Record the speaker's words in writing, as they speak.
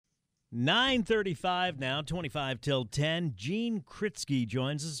9:35 now, 25 till 10. Gene Kritsky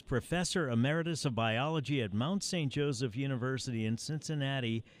joins us, Professor Emeritus of Biology at Mount St. Joseph University in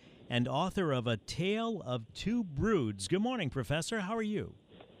Cincinnati and author of A Tale of Two Broods. Good morning, Professor. How are you?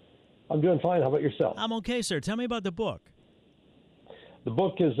 I'm doing fine. How about yourself? I'm okay, sir. Tell me about the book. The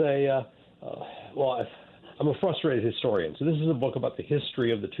book is I'm a frustrated historian. So this is a book about the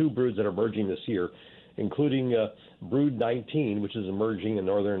history of the two broods that are emerging this year, including Brood 19, which is emerging in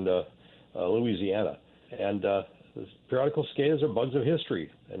northern Louisiana. And the periodical cicadas are bugs of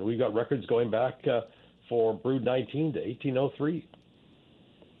history. And we've got records going back for Brood 19 to 1803.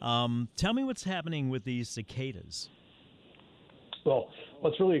 Tell me what's happening with these cicadas. Well,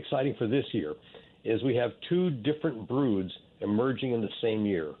 what's really exciting for this year is we have two different broods emerging in the same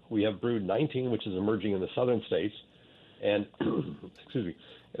year. We have Brood 19, which is emerging in the southern states, and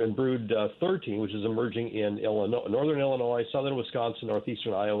and Brood 13, which is emerging in Illinois, northern Illinois, southern Wisconsin,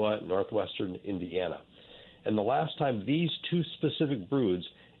 northeastern Iowa, and northwestern Indiana. And the last time these two specific broods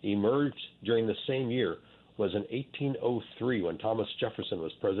emerged during the same year was in 1803, when Thomas Jefferson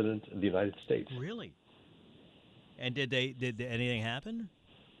was president of the United States. Really? And did anything happen?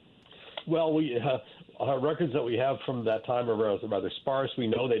 Well, our records that we have from that time are rather sparse. We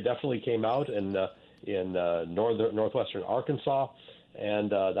know they definitely came out in northwestern Arkansas,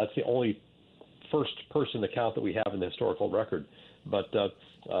 and that's the only first-person account that we have in the historical record. But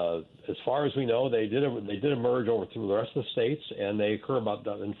as far as we know, they did emerge over through the rest of the states, and they occur about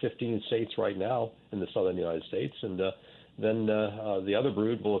in 15 states right now in the southern United States, and then the other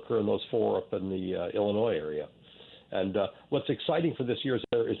brood will occur in those four up in the Illinois area. And what's exciting for this year is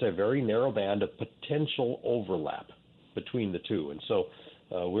there is a very narrow band of potential overlap between the two. And so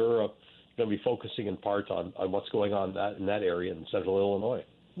we're going to be focusing in part on what's going on in that area in central Illinois.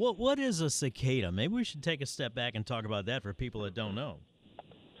 What is a cicada? Maybe we should take a step back and talk about that for people that don't know.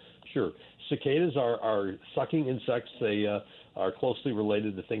 Sure. Cicadas are sucking insects. They are closely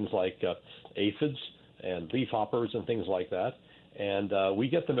related to things like aphids and leafhoppers and things like that. And we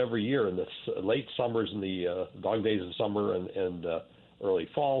get them every year in the late summers and the dog days of summer and early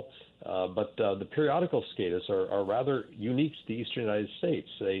fall. But the periodical cicadas are rather unique to the eastern United States.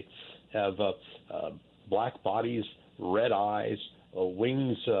 They have black bodies, red eyes,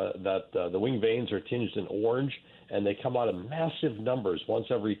 wings that the wing veins are tinged in orange, and they come out in massive numbers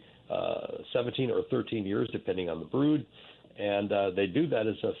once every 17 or 13 years, depending on the brood. And they do that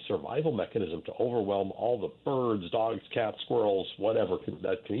as a survival mechanism to overwhelm all the birds, dogs, cats, squirrels, whatever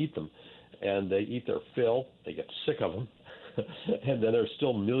that can eat them. And they eat their fill. They get sick of them. And then there's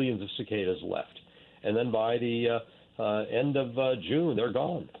still millions of cicadas left. And then by the end of June, they're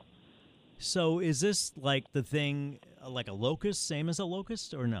gone. So is this like the thing, like a locust, same as a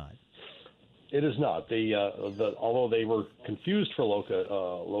locust, or not? It is not. Although they were confused for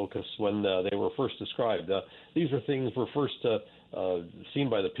locusts when they were first described. These things were first seen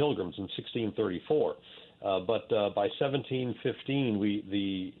by the Pilgrims in 1634. But by 1715,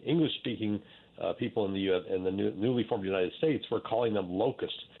 the English-speaking people in the newly formed United States were calling them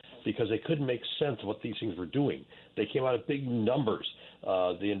locusts because they couldn't make sense of what these things were doing. They came out of big numbers.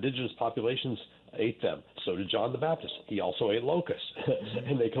 The indigenous populations ate them. So did John the Baptist. He also ate locusts.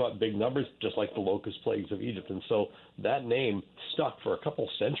 And they come out in big numbers, just like the locust plagues of Egypt. And so that name stuck for a couple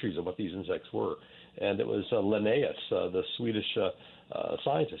centuries of what these insects were. And it was Linnaeus, the Swedish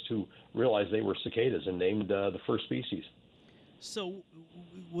scientist, who realized they were cicadas and named the first species. So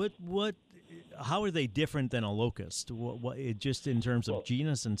how are they different than a locust? Just in terms of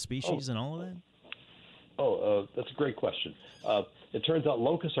genus and species and all of that? That's a great question. It turns out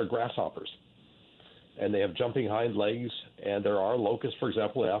locusts are grasshoppers, and they have jumping hind legs. And there are locusts, for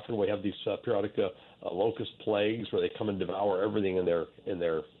example, and often we have these periodic locust plagues where they come and devour everything in their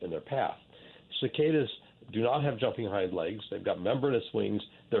path. Cicadas do not have jumping hind legs. They've got membranous wings.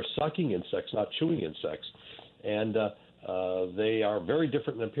 They're sucking insects, not chewing insects, and they are very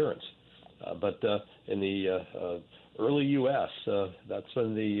different in appearance. But in the early U.S., that's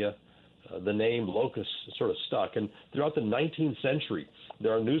when the name locust sort of stuck. And throughout the 19th century,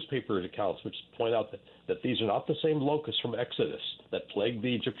 there are newspaper accounts which point out that these are not the same locusts from Exodus that plagued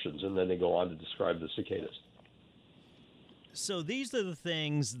the Egyptians, and then they go on to describe the cicadas. So these are the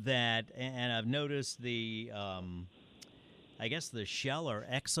things that, and I've noticed the shell or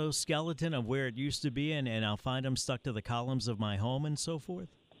exoskeleton of where it used to be, and I'll find them stuck to the columns of my home and so forth?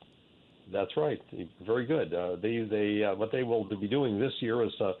 That's right. Very good. What they will be doing this year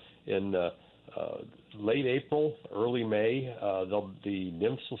is in late April, early May, the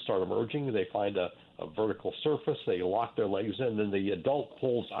nymphs will start emerging. They find a vertical surface. They lock their legs in, and then the adult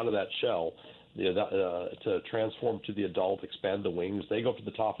pulls out of that shell to transform to the adult, expand the wings. They go up to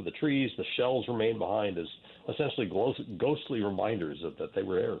the top of the trees. The shells remain behind as essentially ghostly reminders that they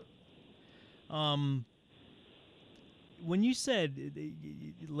were there. When you said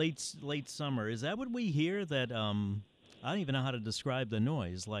late summer, is that what we hear? That I don't even know how to describe the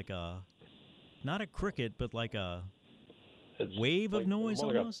noise. Like not a cricket, but like a wave of noise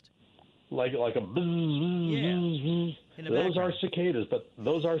almost. Like a bzz, yeah. bzz, bzz.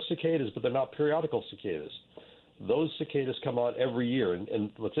 Those are cicadas, but they're not periodical cicadas. Those cicadas come out every year,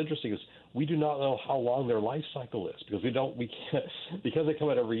 and what's interesting is we do not know how long their life cycle is because because they come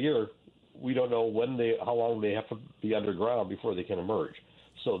out every year. We don't know how long they have to be underground before they can emerge.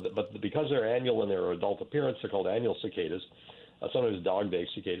 But because they're annual in their adult appearance, they're called annual cicadas. Sometimes dog day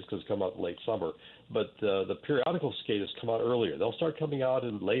cicadas because they come out in late summer. But the periodical cicadas come out earlier. They'll start coming out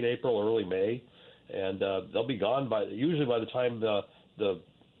in late April, early May, and they'll be gone usually by the time the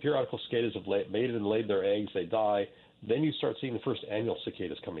periodical cicadas have mated and laid their eggs, they die. Then you start seeing the first annual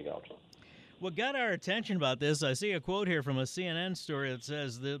cicadas coming out. What got our attention about this, I see a quote here from a CNN story that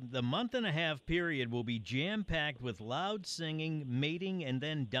says the month-and-a-half period will be jam-packed with loud singing, mating, and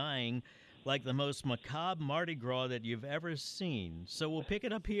then dying like the most macabre Mardi Gras that you've ever seen. So we'll pick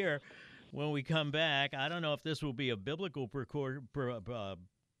it up here when we come back. I don't know if this will be a biblical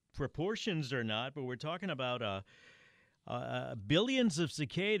proportions or not, but we're talking about billions of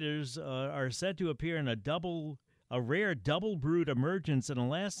cicadas are said to appear in a rare double brood emergence, and the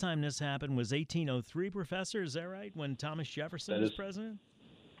last time this happened was 1803, Professor. Is that right, when Thomas Jefferson was president?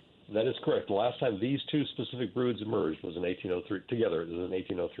 That is correct. The last time these two specific broods emerged was in 1803. Together, it was in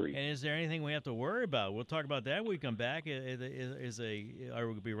 1803. And is there anything we have to worry about? We'll talk about that when we come back. Are we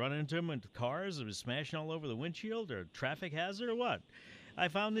going to be running into them with cars? Are we smashing all over the windshield, or a traffic hazard, or what? I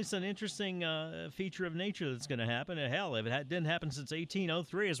found this an interesting feature of nature that's going to happen. Hell, if it didn't happen since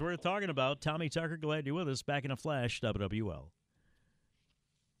 1803, as we're talking about. Tommy Tucker, glad you're with us. Back in a flash, WWL.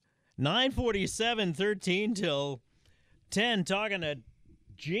 9:47, 13 till 10, talking to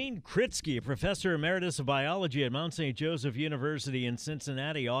Gene Kritsky, a professor emeritus of biology at Mount St. Joseph University in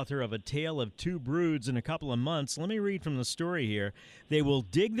Cincinnati, author of A Tale of Two Broods in a Couple of Months. Let me read from the story here. They will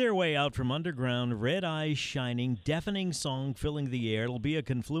dig their way out from underground, red eyes shining, deafening song filling the air. It'll be a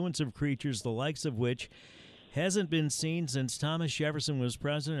confluence of creatures the likes of which hasn't been seen since Thomas Jefferson was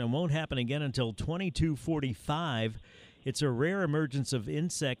president and won't happen again until 2245. It's a rare emergence of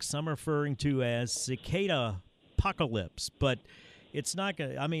insects some referring to as cicada apocalypse, but it's not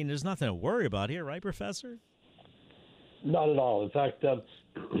going to, there's nothing to worry about here, right, Professor? Not at all. In fact,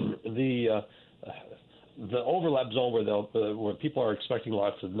 the overlap zone where people are expecting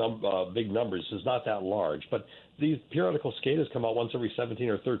lots of big numbers is not that large. But these periodical cicadas come out once every 17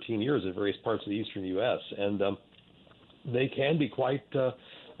 or 13 years in various parts of the eastern U.S., and they can be quite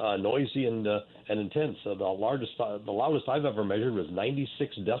noisy and intense. The loudest I've ever measured was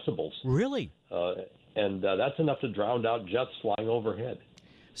 96 decibels. Really? And that's enough to drown out jets flying overhead.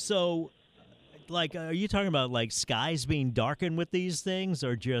 So, are you talking about, skies being darkened with these things,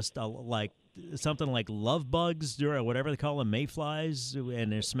 or just, something like love bugs, or whatever they call them, mayflies, and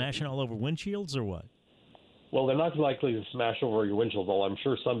they're smashing all over windshields, or what? Well, they're not likely to smash over your windshield, although I'm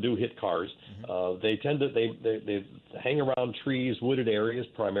sure some do hit cars. Mm-hmm. They tend to they hang around trees, wooded areas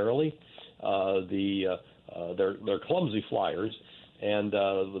primarily. They're clumsy flyers. And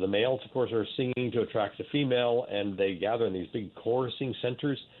the males, of course, are singing to attract the female, and they gather in these big chorusing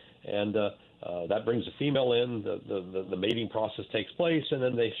centers, and that brings the female in. The mating process takes place, and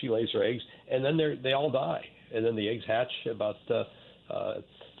then she lays her eggs, and then they all die. And then the eggs hatch about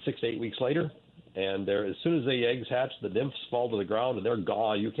 6 to 8 weeks later, and as soon as the eggs hatch, the nymphs fall to the ground, and they're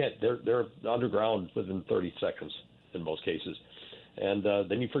gone. They're underground within 30 seconds in most cases, and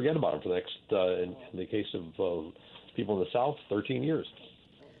then you forget about them for the next. In the case of people in the South, 13 years.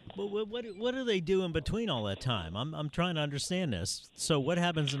 Well, what do they do in between all that time? I'm trying to understand this. So what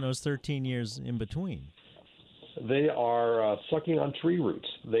happens in those 13 years in between? They are sucking on tree roots.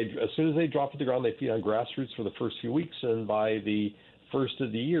 As soon as they drop to the ground, they feed on grass roots for the first few weeks, and by the first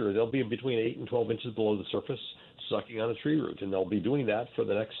of the year, they'll be between 8 and 12 inches below the surface, sucking on a tree root, and they'll be doing that for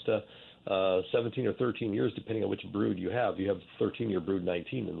the next 17 or 13 years, depending on which brood you have. You have 13-year brood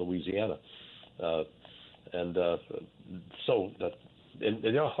 19 in Louisiana. And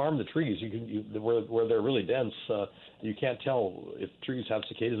they don't harm the trees. Where they're really dense, you can't tell if trees have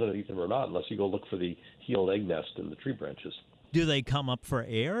cicadas underneath them or not unless you go look for the healed egg nest in the tree branches. Do they come up for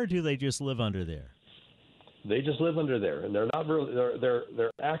air, or do they just live under there? They just live under there, and they're not really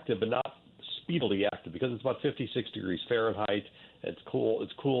they're active but not speedily active because it's about 56 degrees Fahrenheit. It's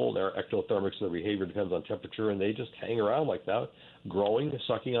cool. They're ectothermic, so their behavior depends on temperature, and they just hang around like that, growing,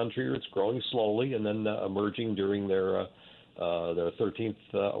 sucking on tree roots, growing slowly, and then emerging during their 13th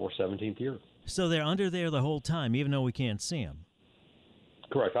or 17th year. So they're under there the whole time, even though we can't see them.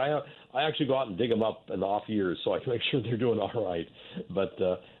 Correct. I actually go out and dig them up in the off years so I can make sure they're doing all right. But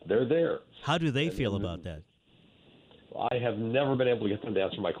they're there. How do they feel about that? I have never been able to get them to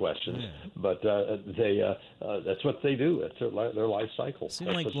answer my questions, but that's what they do. It's their life cycle. Seem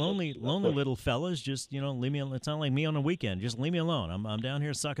like lonely little fellas. Just leave me. It's not like me on a weekend. Just leave me alone. I'm down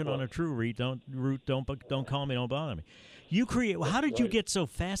here sucking on a true root. Don't call me. Don't bother me. You create. How did you get so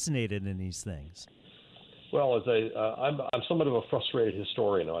fascinated in these things? Well, I'm somewhat of a frustrated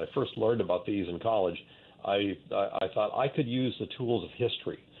historian. When I first learned about these in college, I thought I could use the tools of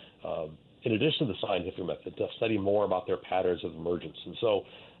history. In addition to the scientific method, to study more about their patterns of emergence. And so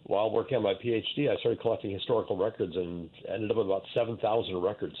while working on my PhD, I started collecting historical records and ended up with about 7,000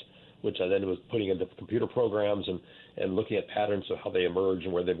 records, which I then was putting into computer programs and looking at patterns of how they emerge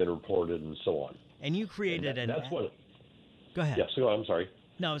and where they've been reported and so on. And you created Go ahead. Yes, go on, I'm sorry.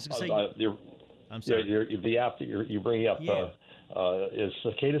 No, I was going to say... I'm sorry. The app that you're bringing up is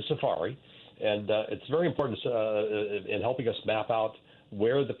Cicada Safari, and it's very important in helping us map out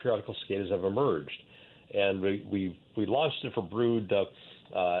where the periodical cicadas have emerged. And we launched it for Brood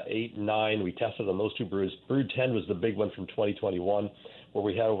 8 and 9. We tested on those two broods. Brood 10 was the big one from 2021, where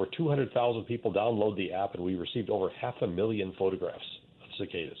we had over 200,000 people download the app, and we received over 500,000 photographs of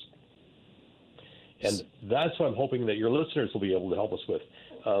cicadas. And that's what I'm hoping that your listeners will be able to help us with.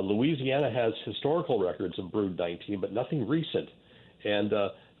 Louisiana has historical records of Brood 19, but nothing recent. And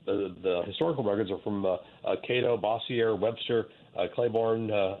the historical records are from Cato, Bossier, Webster,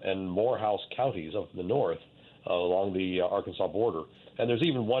 Claiborne, and Morehouse counties of the north along the Arkansas border. And there's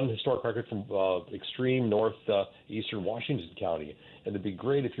even one historic record from extreme northeastern Washington County. And it'd be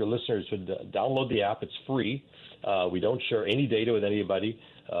great if your listeners would download the app. It's free. We don't share any data with anybody.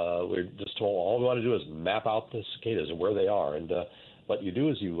 We're just told all we want to do is map out the cicadas and where they are. And what you do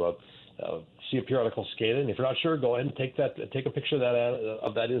is you see a periodical cicada, and if you're not sure, go ahead and take a picture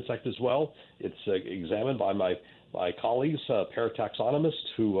of that insect as well. It's examined by my colleagues,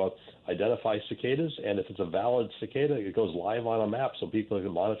 parataxonomists, who identify cicadas, and if it's a valid cicada, it goes live on a map so people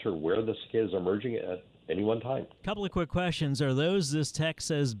can monitor where the cicadas are emerging at any one time. Couple of quick questions. Are those, this text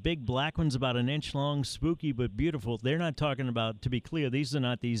says, big black ones about an inch long, spooky but beautiful? They're not talking about, to be clear, these are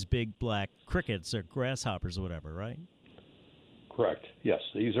not these big black crickets or grasshoppers or whatever, right? Correct. Yes,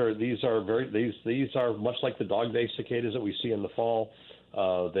 these are much like the dog-day cicadas that we see in the fall.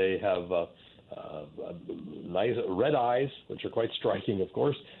 They have nice red eyes, which are quite striking, of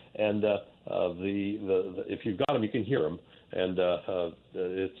course. And if you've got them, you can hear them. And I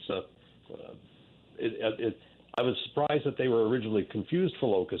was surprised that they were originally confused for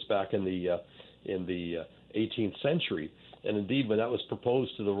locusts back in the 18th century. And indeed, when that was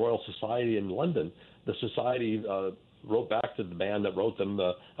proposed to the Royal Society in London, the society wrote back to the man that wrote them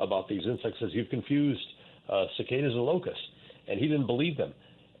about these insects, says, "You've confused cicadas and locusts." And he didn't believe them.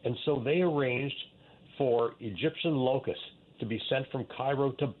 And so they arranged for Egyptian locusts to be sent from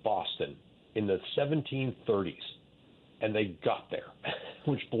Cairo to Boston in the 1730s. And they got there,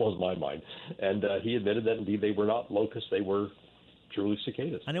 which blows my mind. And he admitted that, indeed, they were not locusts. They were truly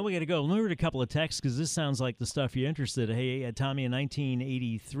cicadas. I know we got to go. Let me read a couple of texts because this sounds like the stuff you're interested in. Hey, Tommy, in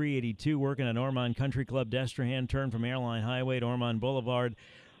 1983-82, working at Ormond Country Club, Destrehan, turned from Airline Highway to Ormond Boulevard.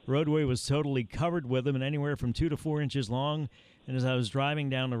 Roadway was totally covered with them and anywhere from 2 to 4 inches long. And as I was driving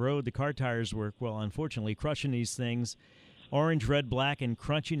down the road, the car tires were, well, unfortunately, crushing these things. Orange, red, black, and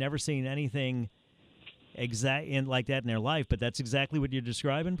crunchy. Never seen anything like that in their life, but that's exactly what you're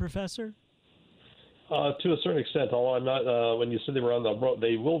describing, Professor? To a certain extent, although I'm not. When you said they were on the road,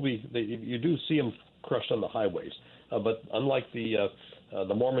 they will be. You do see them crushed on the highways, but unlike the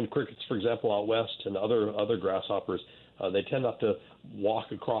Mormon crickets, for example, out west, and other grasshoppers, they tend not to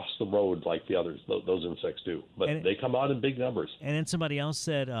walk across the road like the others. Those insects do, but they come out in big numbers. And then somebody else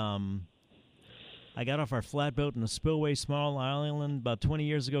said, I got off our flatboat in a spillway, small island, about 20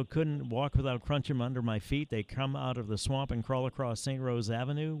 years ago. Couldn't walk without crunching them under my feet. They come out of the swamp and crawl across St. Rose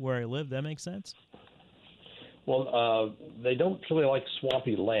Avenue, where I live. That makes sense? Well, they don't really like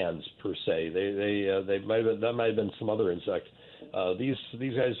swampy lands per se. That might have been some other insect.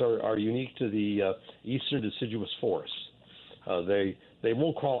 These guys are unique to the eastern deciduous forests. They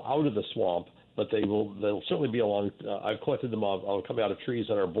won't crawl out of the swamp, but they'll certainly be along. I've collected them coming out of trees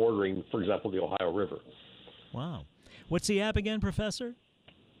that are bordering, for example, the Ohio River. Wow. What's the app again, Professor?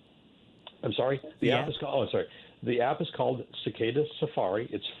 I'm sorry? The app is called, The app is called Cicada Safari.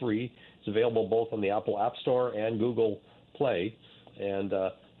 It's free. It's available both on the Apple App Store and Google Play, and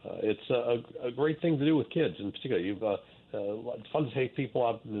it's a great thing to do with kids. In particular, it's fun to take people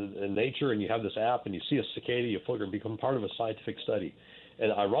out in nature, and you have this app, and you see a cicada, you figure become part of a scientific study.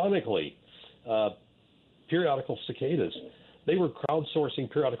 And ironically, periodical cicadas, they were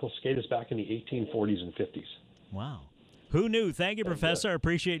crowdsourcing periodical cicadas back in the 1840s and 50s. Wow. Who knew? Thank you, Professor. I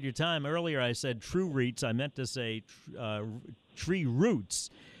appreciate your time. Earlier I said true roots. I meant to say tree roots.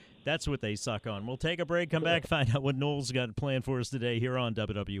 That's what they suck on. We'll take a break, come back, find out what Noel's got planned for us today here on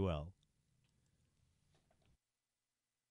WWL.